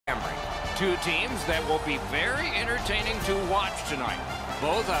Two teams that will be very entertaining to watch tonight.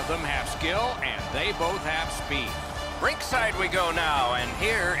 Both of them have skill, and they both have speed. Rinkside we go now, and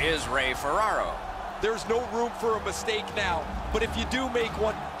here is Ray Ferraro. There's no room for a mistake now, but if you do make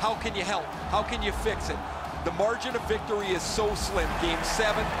one, how can you help? How can you fix it? The margin of victory is so slim. Game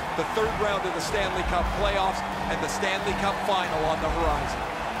 7, the third round of the Stanley Cup playoffs, and the Stanley Cup final on the horizon.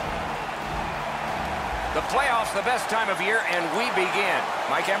 The playoffs, the best time of year, and we begin.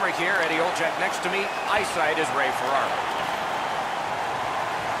 Mike Emmerich here, Eddie Olczyk next to me. Eyesight is Ray Ferraro.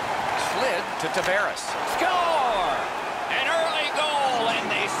 Slid to Tavares. Score! An early goal,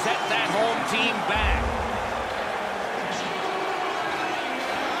 and they set that home team back.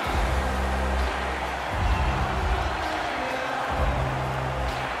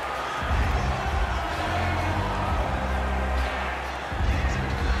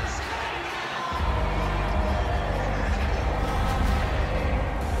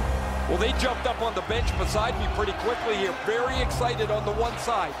 Well, they jumped up on the bench beside me pretty quickly here. Very excited on the one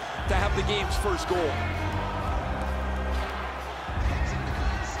side to have the game's first goal.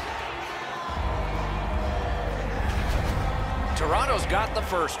 Toronto's got the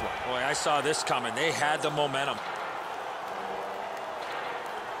first one. Boy, I saw this coming. They had the momentum.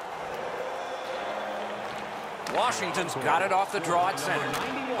 Washington's got it off the draw at center.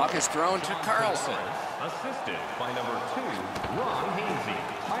 Puck is thrown to Carlson. Assisted by number 2, Ron Hainsey.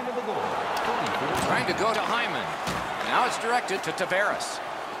 Time of the goal, 24. Trying to go to Hyman. Now it's directed to Tavares.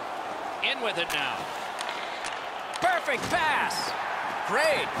 In with it now. Perfect pass.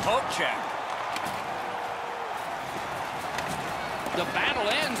 Great poke check. The battle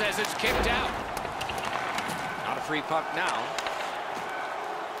ends as it's kicked out. Not a free puck now.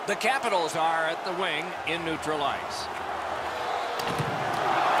 The Capitals are at the wing in neutral ice.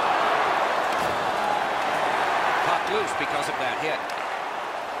 Puck loose because of that hit.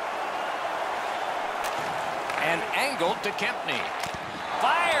 And angled to Kempney.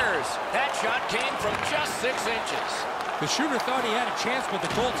 Fires! That shot came from just 6 inches. The shooter thought he had a chance, but the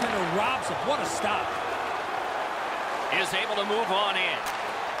goaltender robs him. What a stop. Is able to move on in.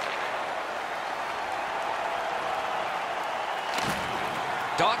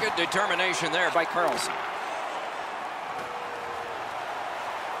 Dogged determination there by Carlson.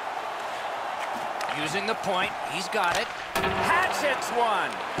 Using the point, he's got it. Hatchets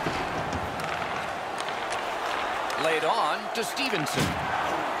one. Laid on to Stevenson.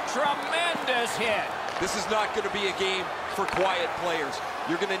 Tremendous hit. This is not going to be a game for quiet players.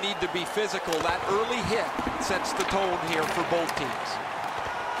 You're going to need to be physical. That early hit sets the tone here for both teams.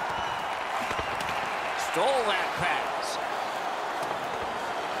 Stole that pass.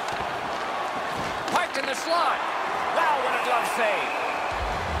 Parked in the slot. Wow, what a glove save.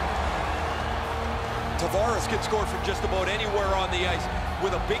 Tavares can score from just about anywhere on the ice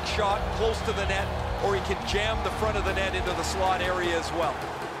with a big shot close to the net, or he can jam the front of the net into the slot area as well.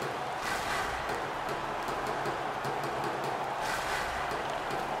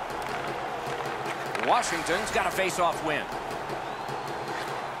 Washington's got a face-off win.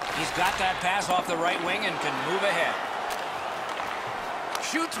 He's got that pass off the right wing and can move ahead.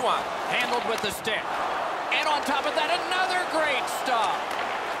 Shoots one, handled with the stick. And on top of that, another great stop.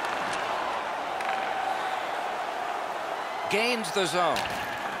 Gains the zone.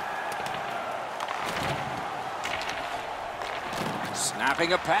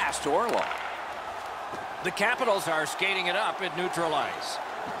 Snapping a pass to Orlov. The Capitals are skating it up at neutral ice.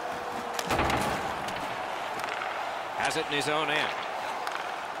 Has it in his own end.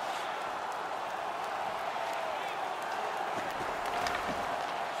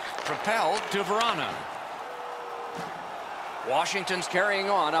 Propelled to Verana. Washington's carrying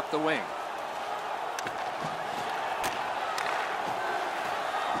on up the wing.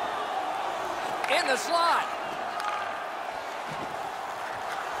 In the slot.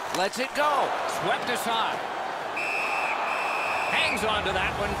 Lets it go. Swept aside. Hangs on to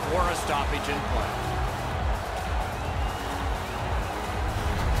that one for a stoppage in play.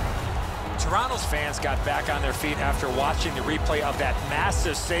 Toronto's fans got back on their feet after watching the replay of that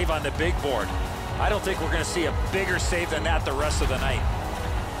massive save on the big board. I don't think we're going to see a bigger save than that the rest of the night.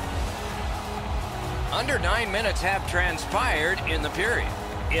 Under 9 minutes have transpired in the period.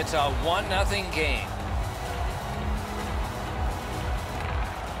 It's a 1-0 game.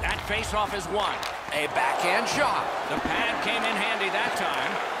 That faceoff is won. A backhand shot. The pad came in handy that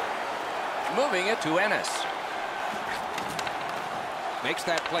time. Moving it to Ennis. Makes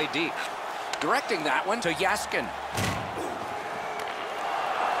that play deep. Directing that one to Yaskin.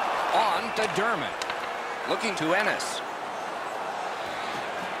 On to Dermott. Looking to Ennis.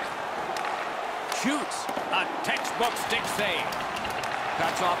 Shoots. A textbook stick save.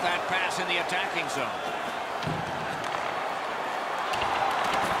 Cuts off that pass in the attacking zone.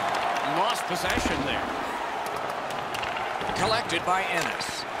 Lost possession there. Collected by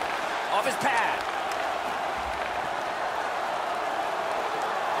Ennis. Off his pad.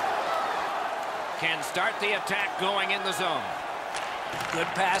 Can start the attack going in the zone. Good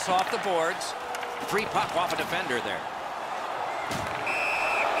pass off the boards. Free puck off a defender there.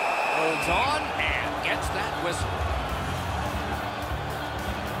 Holds on and gets that whistle.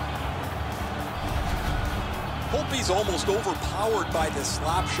 Holtby's almost overpowered by this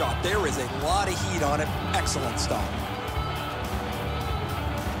slap shot. There is a lot of heat on it. Excellent stop.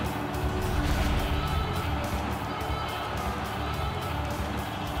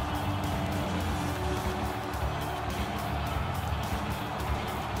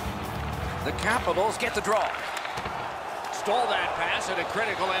 The Capitals get the draw. Stole that pass at a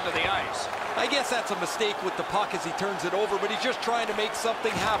critical end of the ice. I guess that's a mistake with the puck as he turns it over, but he's just trying to make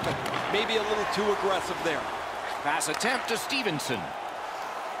something happen. Maybe a little too aggressive there. Pass attempt to Stevenson.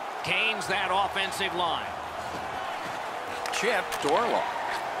 Gains that offensive line. Chip Dorlock.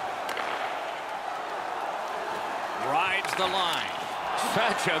 Rides the line.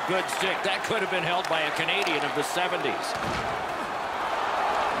 Such a good stick. That could have been held by a Canadian of the 70s.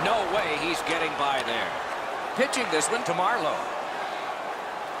 No way he's getting by there. Pitching this one to Marlowe.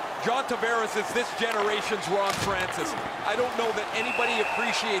 John Tavares is this generation's Ron Francis. I don't know that anybody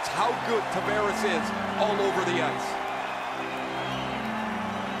appreciates how good Tavares is all over the ice.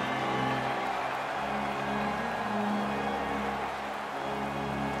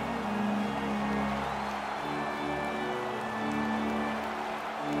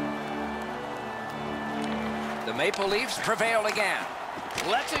 The Maple Leafs prevail again.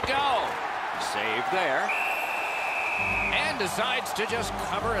 Lets it go. Save there. And decides to just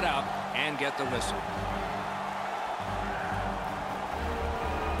cover it up and get the whistle.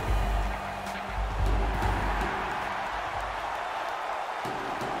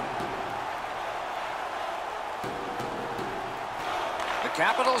 The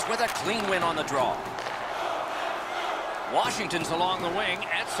Capitals with a clean win on the draw. Washington's along the wing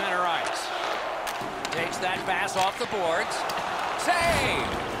at center ice. Takes that pass off the boards. Save!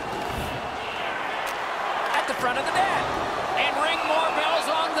 At the front of the net. And ring more bells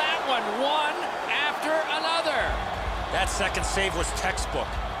on that one. One after another. That second save was textbook.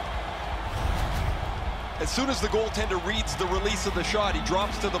 As soon as the goaltender reads the release of the shot, he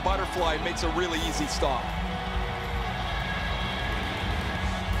drops to the butterfly and makes a really easy stop.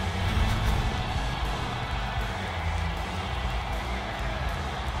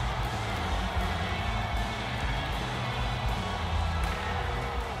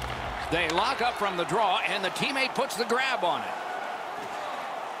 They lock up from the draw, and the teammate puts the grab on it.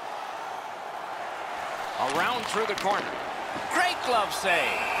 Around through the corner. Great glove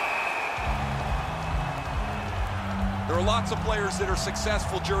save. There are lots of players that are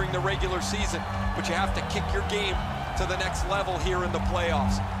successful during the regular season, but you have to kick your game to the next level here in the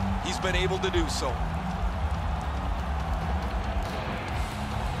playoffs. He's been able to do so.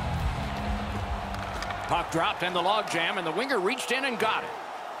 Puck dropped in the logjam, and the winger reached in and got it.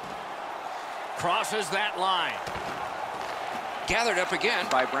 Crosses that line. Gathered up again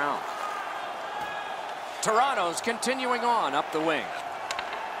by Brown. Toronto's continuing on up the wing.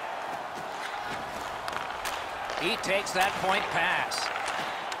 He takes that point pass.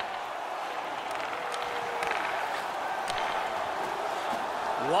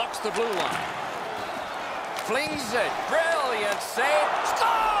 Walks the blue line. Flings it. Brilliant save.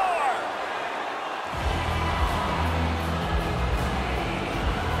 Score!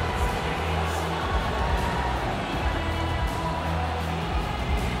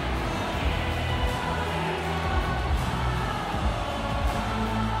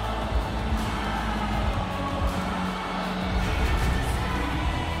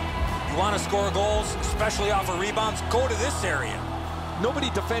 Want to score goals, especially off of rebounds, go to this area. Nobody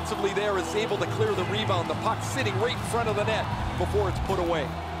defensively there is able to clear the rebound. The puck's sitting right in front of the net before it's put away.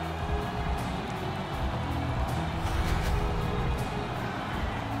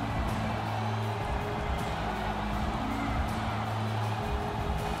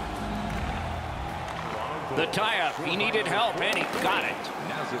 The tie-up. He needed help, and he got it.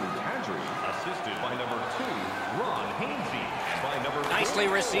 Assisted by number 2, Ron Hainsey. By number Nicely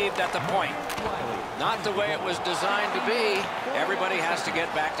received at the point. Not the way it was designed to be. Everybody has to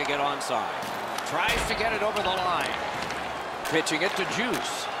get back to get onside. Tries to get it over the line. Pitching it to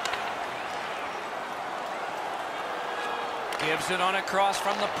Juice. Gives it on a cross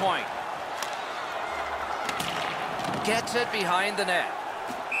from the point. Gets it behind the net.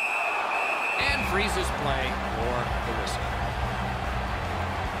 And freezes play for the whistle.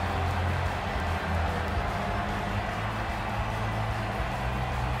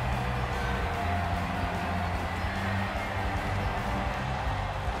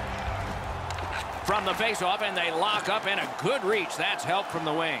 from the faceoff, and they lock up in a good reach. That's help from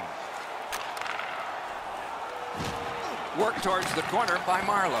the wing. Work towards the corner by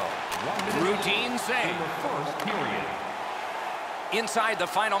Marlowe. Routine save. In the first period. Inside the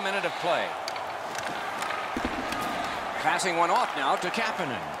final minute of play. Passing one off now to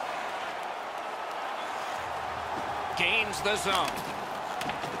Kapanen. Gains the zone.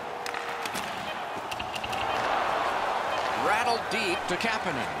 Rattled deep to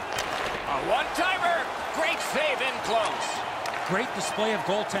Kapanen. A one-timer. Great save in close. Great display of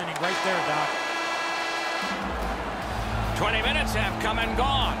goaltending right there, Doc. 20 minutes have come and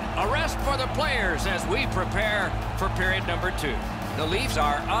gone. A rest for the players as we prepare for period number 2. The Leafs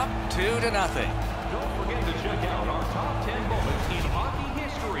are up 2-0. Don't forget to check out our top 10 moments in hockey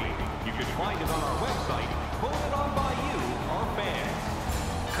history. You can find it on our website, voted on by you, our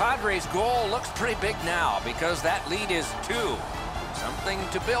fans. Kadri's goal looks pretty big now because that lead is 2. Something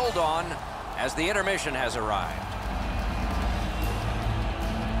to build on as the intermission has arrived.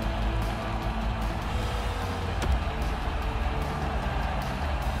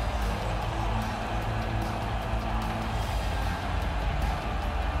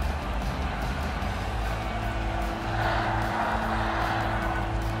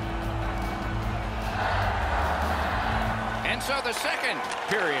 So the second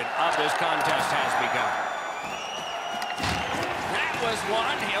period of this contest has begun. That was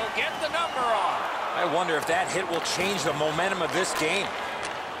one. He'll get the number on. I wonder if that hit will change the momentum of this game.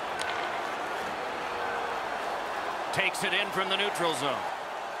 Takes it in from the neutral zone.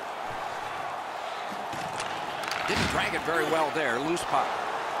 Didn't drag it very well there. Loose puck.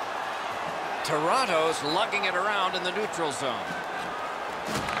 Toronto's lugging it around in the neutral zone.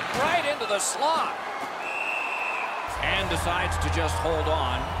 Right into the slot. And decides to just hold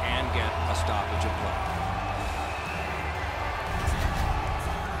on and get a stoppage of play.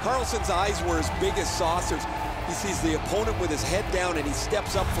 Carlson's eyes were as big as saucers. He sees the opponent with his head down and he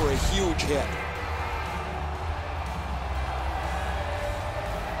steps up for a huge hit.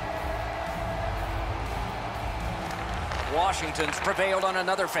 Washington's prevailed on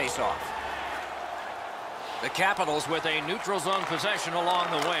another faceoff. The Capitals with a neutral zone possession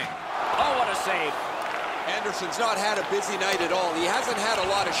along the wing. Oh, what a save. Anderson's not had a busy night at all. He hasn't had a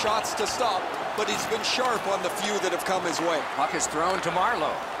lot of shots to stop, but he's been sharp on the few that have come his way. Puck is thrown to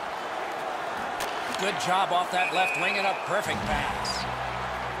Marlowe. Good job off that left wing and a perfect pass.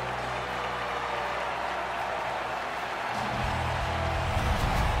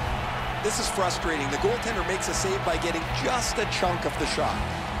 This is frustrating. The goaltender makes a save by getting just a chunk of the shot.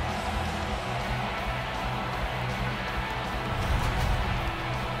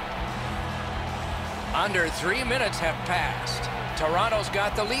 Under 3 minutes have passed. Toronto's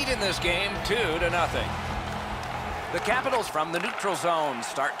got the lead in this game, 2-0. The Capitals from the neutral zone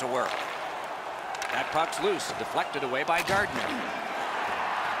start to work. That puck's loose, deflected away by Gardner.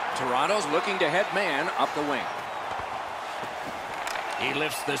 Toronto's looking to head man up the wing. He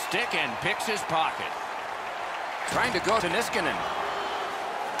lifts the stick and picks his pocket. Trying to go to Niskanen.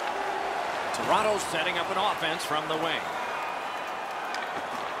 Toronto's setting up an offense from the wing.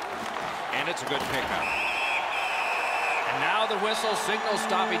 And it's a good pickup. And now the whistle signals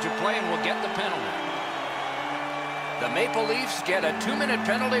stoppage of play and will get the penalty. The Maple Leafs get a 2-minute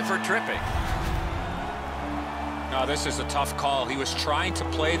penalty for tripping. No, this is a tough call. He was trying to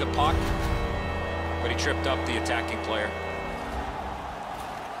play the puck, but he tripped up the attacking player.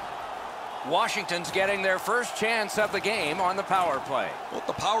 Washington's getting their first chance of the game on the power play. Well,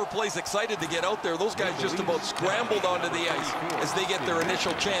 the power play's excited to get out there. Those guys just about scrambled onto the ice as they get their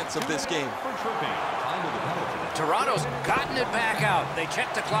initial chance of this game. Toronto's gotten it back out. They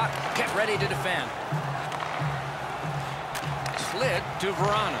check the clock, get ready to defend. Slid to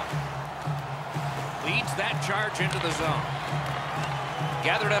Verana. Leads that charge into the zone.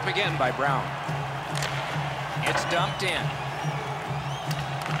 Gathered up again by Brown. It's dumped in.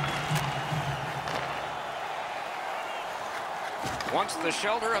 Wants the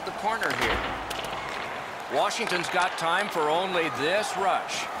shelter of the corner here. Washington's got time for only this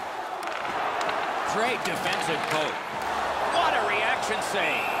rush. Great defensive poke. What a reaction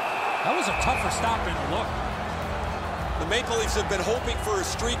save. That was a tougher stopping look. The Maple Leafs have been hoping for a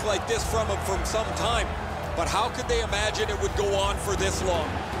streak like this from him from some time, but how could they imagine it would go on for this long?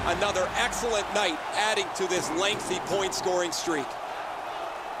 Another excellent night adding to this lengthy point-scoring streak.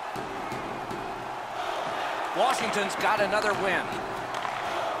 Washington's got another win.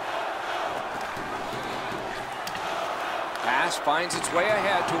 Pass finds its way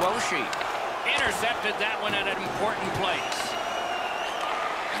ahead to Oshie. Intercepted that one at an important place.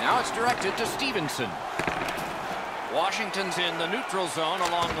 And now it's directed to Stevenson. Washington's in the neutral zone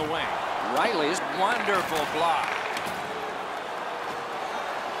along the wing. Riley's wonderful block.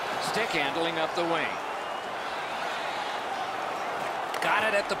 Stick handling up the wing. Got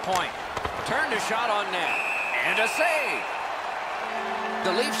it at the point. Turned a shot on net. And a save.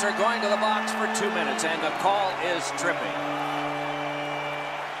 The Leafs are going to the box for 2 minutes, and the call is tripping.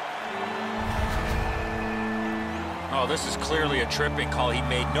 Oh, this is clearly a tripping call. He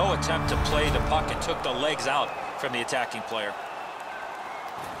made no attempt to play the puck and took the legs out from the attacking player.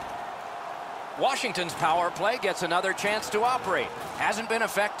 Washington's power play gets another chance to operate. Hasn't been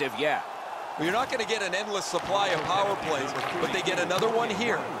effective yet. Well, you're not going to get an endless supply of power plays, but they get another one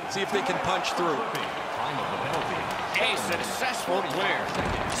here. See if they can punch through. A successful clear.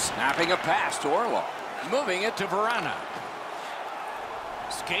 Snapping a pass to Orlov. Moving it to Verana.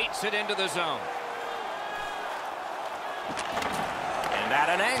 Skates it into the zone. And at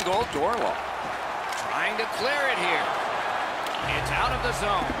an angle, Orlov. Trying to clear it here. It's out of the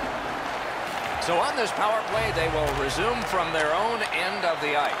zone. So on this power play, they will resume from their own end of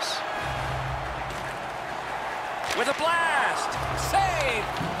the ice. With a blast! Save!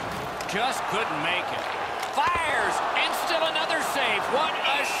 Just couldn't make it. Fires! And still another save. What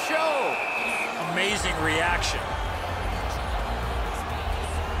a show! Amazing reaction.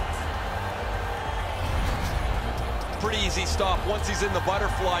 Pretty easy stop. Once he's in the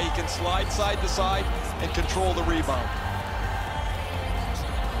butterfly, he can slide side to side and control the rebound.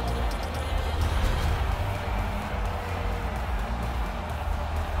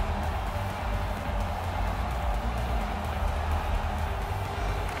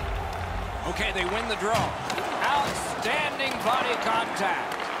 Okay, they win the draw. Outstanding body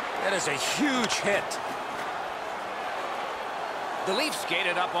contact. That is a huge hit. The Leafs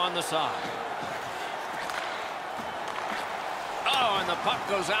skated up on the side. Oh, and the puck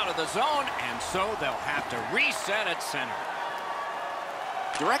goes out of the zone, and so they'll have to reset at center.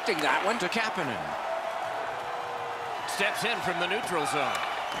 Directing that one to Kapanen. Steps in from the neutral zone.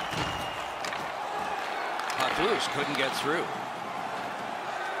 Puck loose, couldn't get through.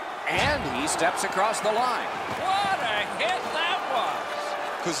 And he steps across the line. What a hit that was!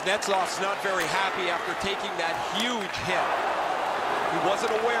 Kuznetsov's not very happy after taking that huge hit. He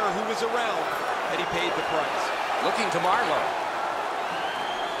wasn't aware who was around, and he paid the price. Looking to Marlowe.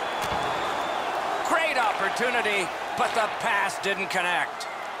 Great opportunity, but the pass didn't connect.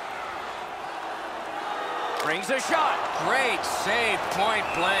 Brings a shot. Great save, point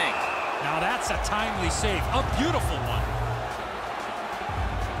blank. Now that's a timely save. A beautiful one.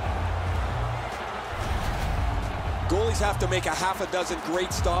 Goalies have to make a half a dozen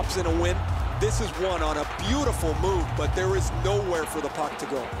great stops in a win. This is one on a beautiful move, but there is nowhere for the puck to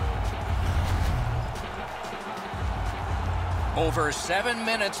go. Over 7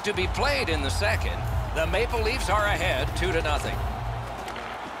 minutes to be played in the second. The Maple Leafs are ahead 2-0.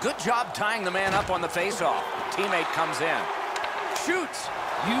 Good job tying the man up on the faceoff. Teammate comes in. Shoots.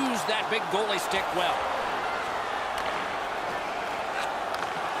 Use that big goalie stick well.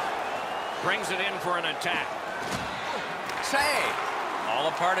 Brings it in for an attack. Save. All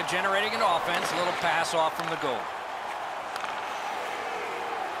a part of generating an offense. A little pass off from the goal.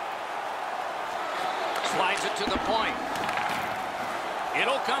 Slides it to the point.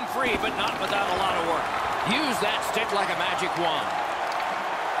 It'll come free, but not without a lot of work. Use that stick like a magic wand.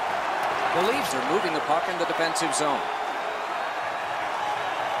 The Leafs are moving the puck in the defensive zone.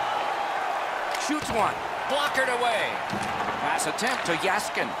 Shoots one. Blockered away. Pass attempt to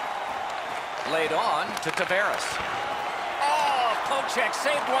Jaskin. Laid on to Tavares. Oh, Pochek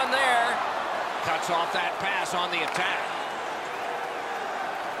saved one there. Cuts off that pass on the attack.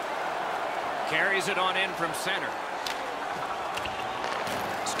 Carries it on in from center.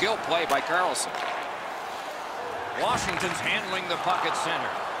 Skill play by Carlson. Washington's handling the puck at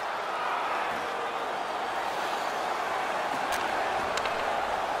center.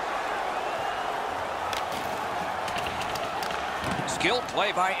 Skill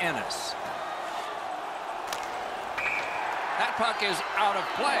play by Ennis. That puck is out of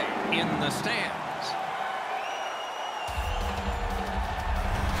play in the stands.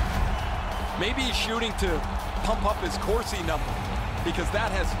 Maybe he's shooting to pump up his Corsi number, because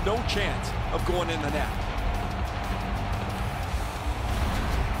that has no chance of going in the net.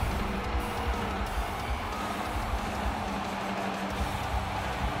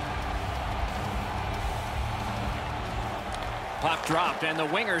 Puck dropped, and the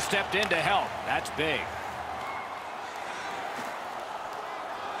winger stepped in to help. That's big.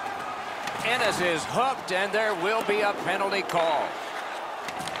 Ennis is hooked, and there will be a penalty call.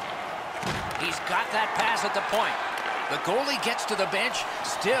 He's got that pass at the point. The goalie gets to the bench.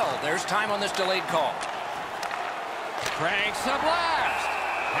 Still, there's time on this delayed call. Cranks the blast.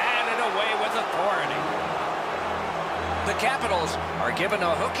 And it'll away with authority. The Capitals are given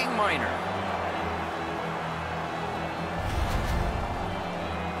a hooking minor.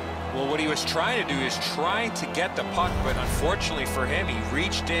 Well, what he was trying to do is trying to get the puck, but unfortunately for him, he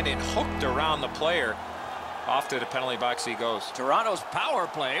reached in and hooked around the player. Off to the penalty box he goes. Toronto's power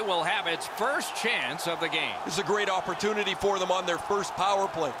play will have its first chance of the game. This is a great opportunity for them on their first power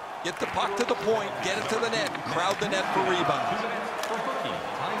play. Get the puck to the point, get it to the net, and crowd the net for rebounds.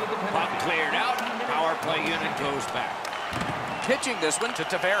 Puck cleared out. Power play unit goes back. Pitching this one to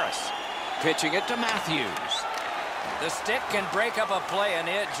Tavares. Pitching it to Matthews. The stick can break up a play, and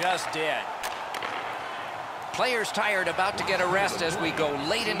it just did. Players tired, about to get a rest as we go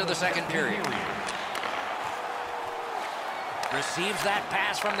late into the second period. Receives that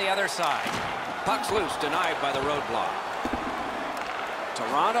pass from the other side. Puck's loose, denied by the roadblock.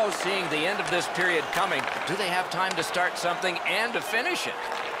 Toronto seeing the end of this period coming. Do they have time to start something and to finish it?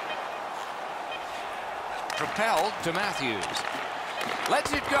 Propelled to Matthews.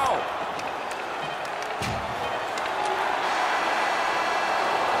 Lets it go.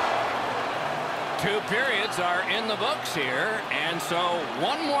 Two periods are in the books here, and so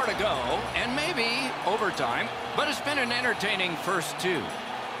one more to go, and maybe overtime, but it's been an entertaining first two.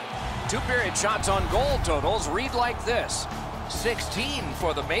 Two-period shots on goal totals read like this: 16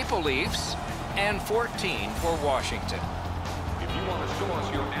 for the Maple Leafs and 14 for Washington. If you want to show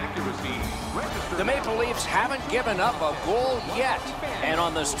us your accuracy, register. The Maple Leafs haven't given up a goal yet, and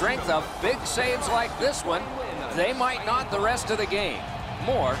on the strength of big saves like this one, they might not the rest of the game.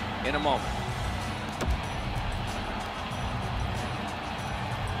 More in a moment.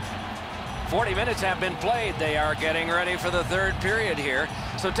 "40 minutes have been played. They are getting ready for the third period here.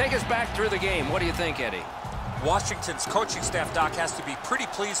 So take us back through the game. What do you think, Eddie? Washington's coaching staff, Doc, has to be pretty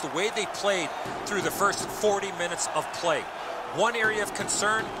pleased the way they played through the first 40 minutes of play. One area of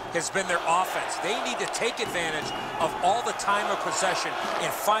concern has been their offense. They need to take advantage of all the time of possession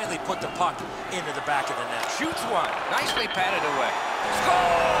and finally put the puck into the back of the net. Shoots one. Nicely patted away.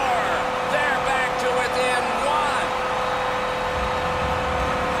 Score! They're back to within one.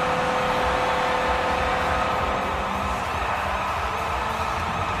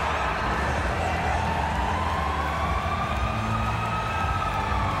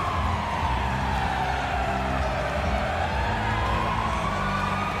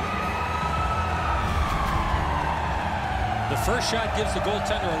 The first shot gives the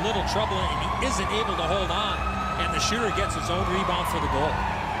goaltender a little trouble, and he isn't able to hold on. And the shooter gets his own rebound for the goal.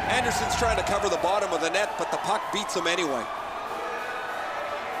 Anderson's trying to cover the bottom of the net, but the puck beats him anyway.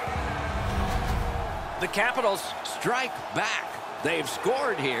 The Capitals strike back. They've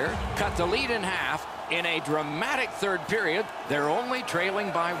scored here, cut the lead in half. In a dramatic third period, they're only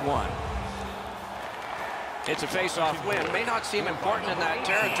trailing by one. It's a face-off win. May not seem important in that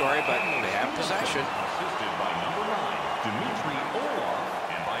territory, but they have possession. Assisted by number 9, Dimitri Orlov,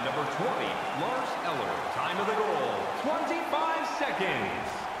 and by number 20, Lars Eller. Time of the goal, 25 seconds.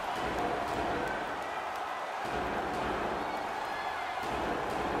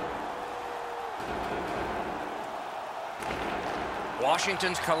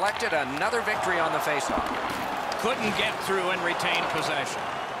 Washington's collected another victory on the faceoff. Couldn't get through and retain possession.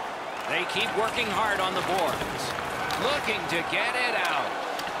 They keep working hard on the boards. Looking to get it out.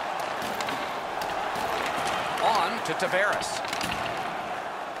 On to Tavares.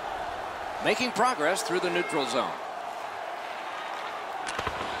 Making progress through the neutral zone.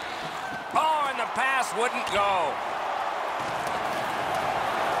 Oh, and the pass wouldn't go.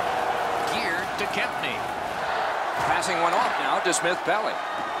 Geared to Kempney. Passing one off now to Smith-Pelly.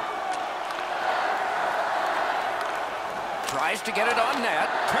 Tries to get it on net.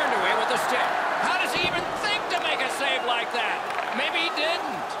 Turned away with the stick. How does he even think to make a save like that? Maybe he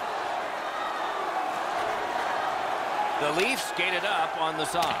didn't. The Leafs skated up on the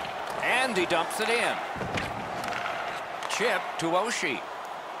side. And he dumps it in. Chip to Oshie.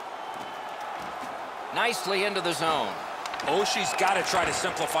 Nicely into the zone. Oshie's got to try to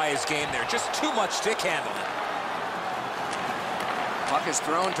simplify his game there. Just too much stick handling. Puck is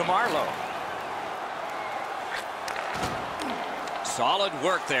thrown to Marlowe. Solid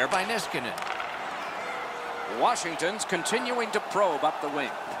work there by Niskanen. Washington's continuing to probe up the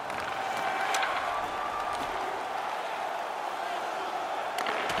wing.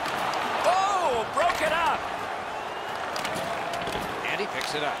 Oh, broke it up. And he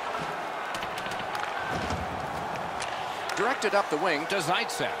picks it up. Directed up the wing to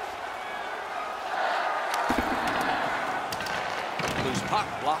Zaitsev. Loose puck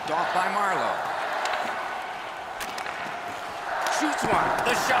blocked off by Marlowe. Shoots one.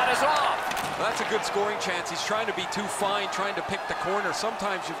 The shot is off. Well, that's a good scoring chance. He's trying to be too fine, trying to pick the corner.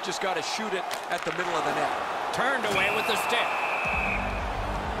 Sometimes you've just got to shoot it at the middle of the net. Turned away with the stick.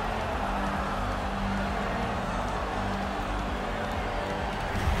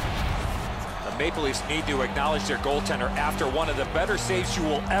 The Maple Leafs need to acknowledge their goaltender after one of the better saves you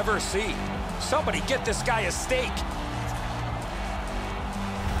will ever see. Somebody get this guy a steak.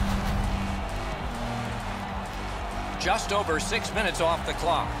 Just over 6 minutes off the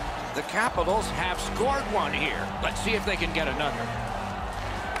clock. The Capitals have scored one here. Let's see if they can get another.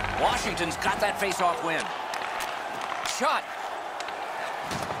 Washington's got that face-off win. Shot.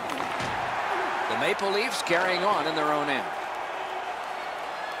 The Maple Leafs carrying on in their own end.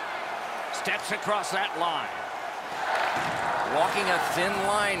 Steps across that line. Walking a thin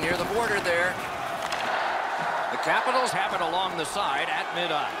line near the border there. The Capitals have it along the side at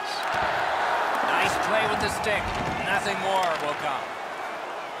mid-ice. Nice play with the stick. Nothing more will come.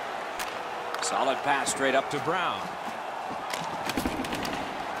 Solid pass straight up to Brown.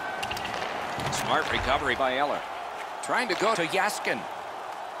 Smart recovery by Eller. Trying to go to Yaskin.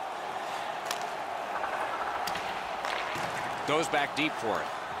 Goes back deep for it.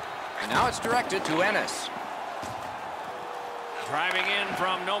 And now it's directed to Ennis. Driving in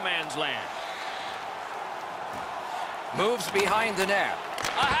from no man's land. Moves behind the net.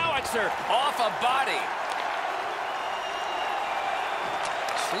 A howitzer off a body.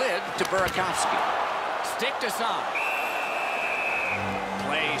 Slid to Burakovsky. Sticked aside.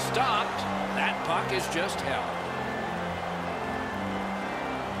 Play stopped. That puck is just held.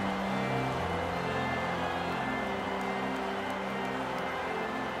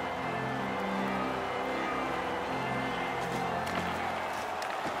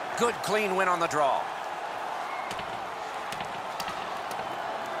 Good clean win on the draw.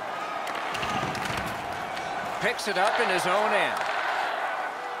 Picks it up in his own end.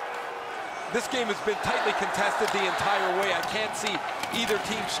 This game has been tightly contested the entire way. I can't see either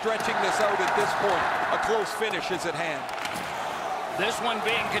team stretching this out at this point. A close finish is at hand. This one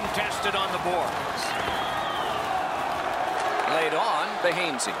being contested on the boards. Laid on to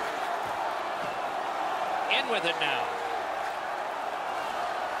Hainsey. In with it now.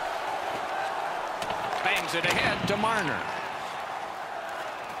 Bangs it ahead to Marner.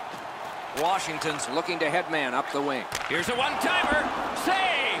 Washington's looking to headman up the wing. Here's a one-timer.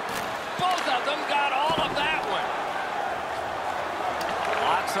 Save! Both of them got all of that one.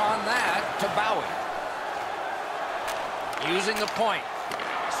 Lots on that to Bowie. Using the point.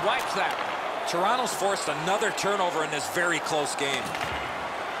 Swipes that one. Toronto's forced another turnover in this very close game.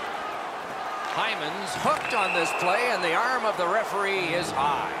 Hyman's hooked on this play, and the arm of the referee is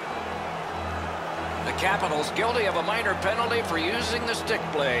high. The Capitals guilty of a minor penalty for using the stick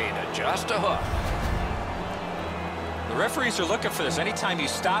blade. Just a hook. The referees are looking for this. Anytime you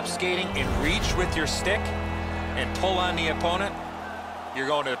stop skating and reach with your stick and pull on the opponent, you're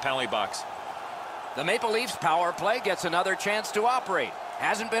going to the penalty box. The Maple Leafs power play gets another chance to operate.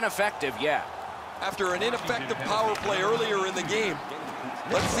 Hasn't been effective yet. After an ineffective power play earlier in the game,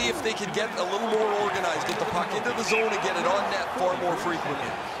 let's see if they can get a little more organized, get the puck into the zone and get it on net far more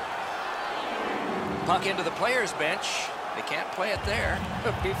frequently. Puck into the players' bench. They can't play it there.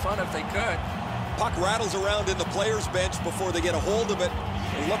 It'd be fun if they could. Puck rattles around in the players' bench before they get a hold of it.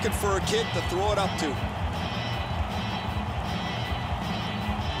 They're looking for a kid to throw it up to.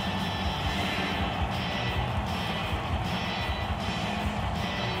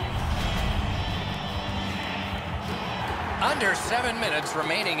 Under 7 minutes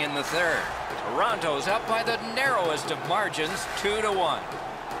remaining in the third. Toronto's up by the narrowest of margins, 2-1.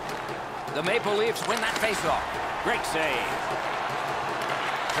 The Maple Leafs win that faceoff. Great save.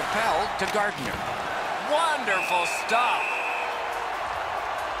 Propelled to Gardner. Wonderful stop.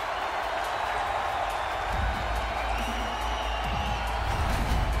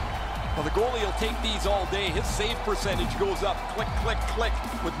 Well, the goalie will take these all day. His save percentage goes up. Click, click, click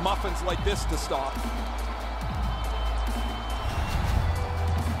with muffins like this to stop.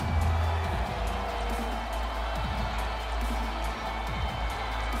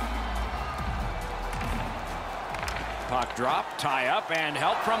 Puck drop, tie up, and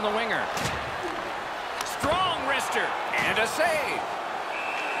help from the winger. Strong wrister, and a save.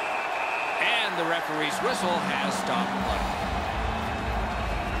 And the referee's whistle has stopped play.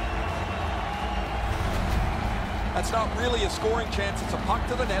 That's not really a scoring chance. It's a puck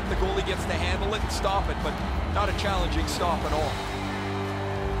to the net. The goalie gets to handle it and stop it, but not a challenging stop at all.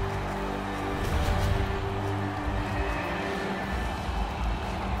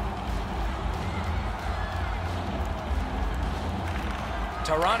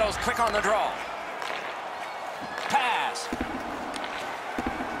 Toronto's quick on the draw. Pass.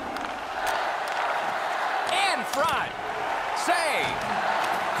 front. Save.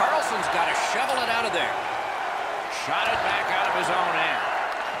 Carlson's got to shovel it out of there. Shot it back out of his own end.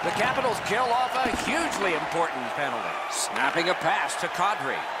 The Capitals kill off a hugely important penalty. Snapping a pass to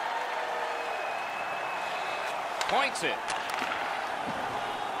Kadri. Points it.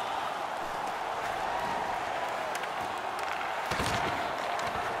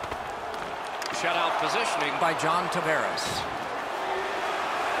 Shutout positioning by John Tavares.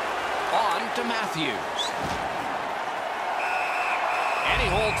 On to Matthews. And he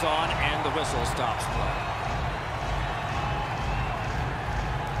holds on, and the whistle stops play.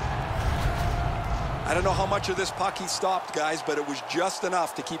 I don't know how much of this puck he stopped, guys, but it was just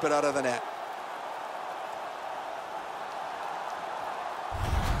enough to keep it out of the net.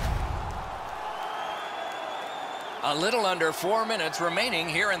 A little under 4 minutes remaining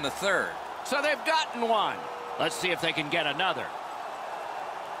here in the third. So they've gotten one. Let's see if they can get another.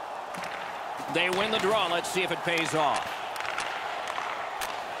 They win the draw. Let's see if it pays off.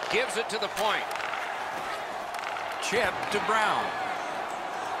 Gives it to the point. Chip to Brown.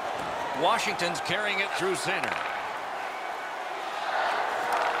 Washington's carrying it through center.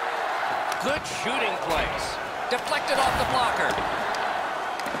 Good shooting place. Deflected off the blocker.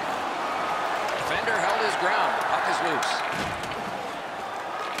 Defender held his ground. The puck is loose.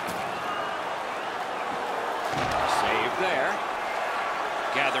 Save there.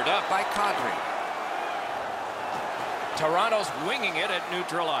 Gathered up by Kadri. Toronto's winging it at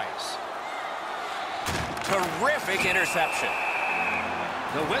neutral ice. Terrific interception.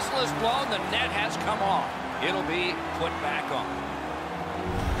 The whistle is blown. The net has come off. It'll be put back on.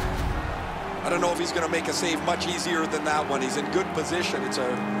 I don't know if he's going to make a save much easier than that one. He's in good position. It's a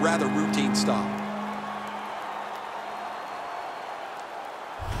rather routine stop.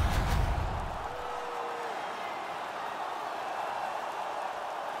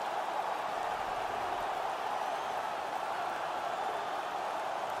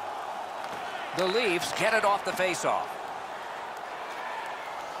 The Leafs get it off the faceoff.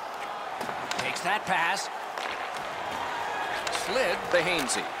 Takes that pass. Slid to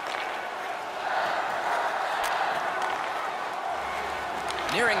Hainsey.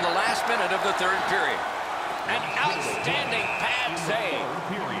 Nearing the last minute of the third period. An outstanding pad save.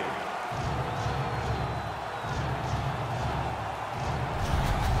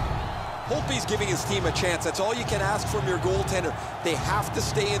 Holtby's giving his team a chance. That's all you can ask from your goaltender. They have to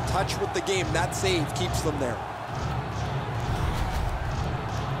stay in touch with the game. That save keeps them there.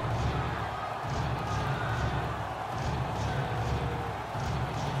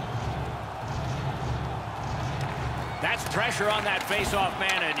 That's pressure on that face-off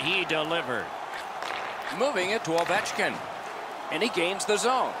man, and he delivered. Moving it to Ovechkin. And he gains the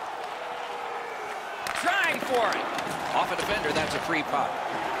zone. Trying for it. Off a defender, that's a free puck.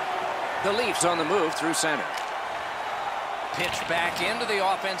 The Leafs on the move through center. Pitch back into the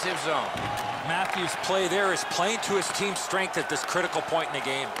offensive zone. Matthews' play there is playing to his team's strength at this critical point in the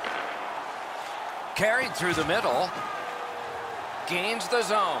game. Carried through the middle. Gains the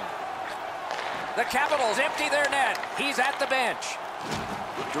zone. The Capitals empty their net. He's at the bench.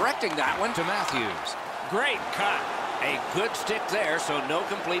 Directing that one to Matthews. Great cut. A good stick there, so no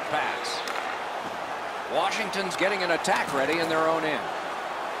complete pass. Washington's getting an attack ready in their own end.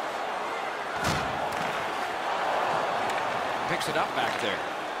 Picks it up back there.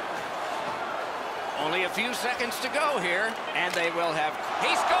 Only a few seconds to go here, and they will have...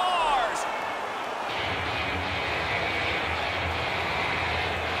 He scores!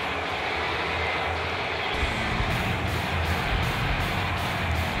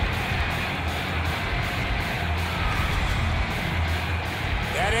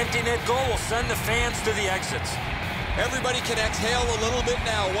 That empty net goal will send the fans to the exits. Everybody can exhale a little bit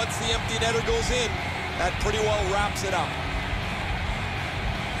now. Once the empty netter goes in, that pretty well wraps it up.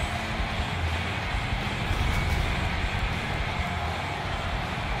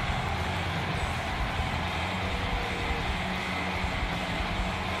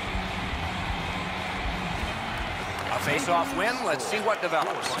 Face-off win. Let's see what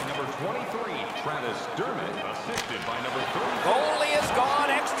develops. By number 23, Travis Dermott, assisted by number 30. Goalie is gone.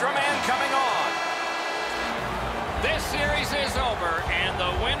 Extra man coming on. This series is over, and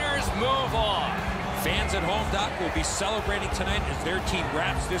the winners move on. Fans at home, Doc, will be celebrating tonight as their team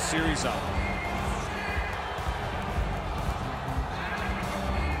wraps this series up.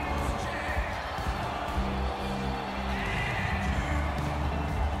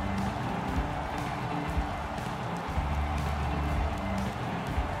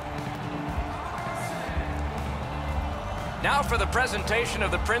 Now for the presentation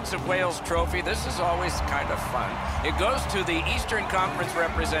of the Prince of Wales Trophy. This is always kind of fun. It goes to the Eastern Conference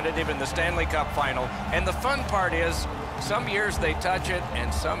representative in the Stanley Cup final. And the fun part is, some years they touch it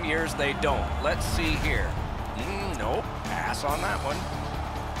and some years they don't. Let's see here. Nope, pass on that one.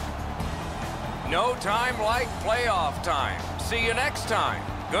 No time like playoff time. See you next time.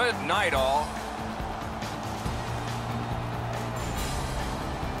 Good night, all.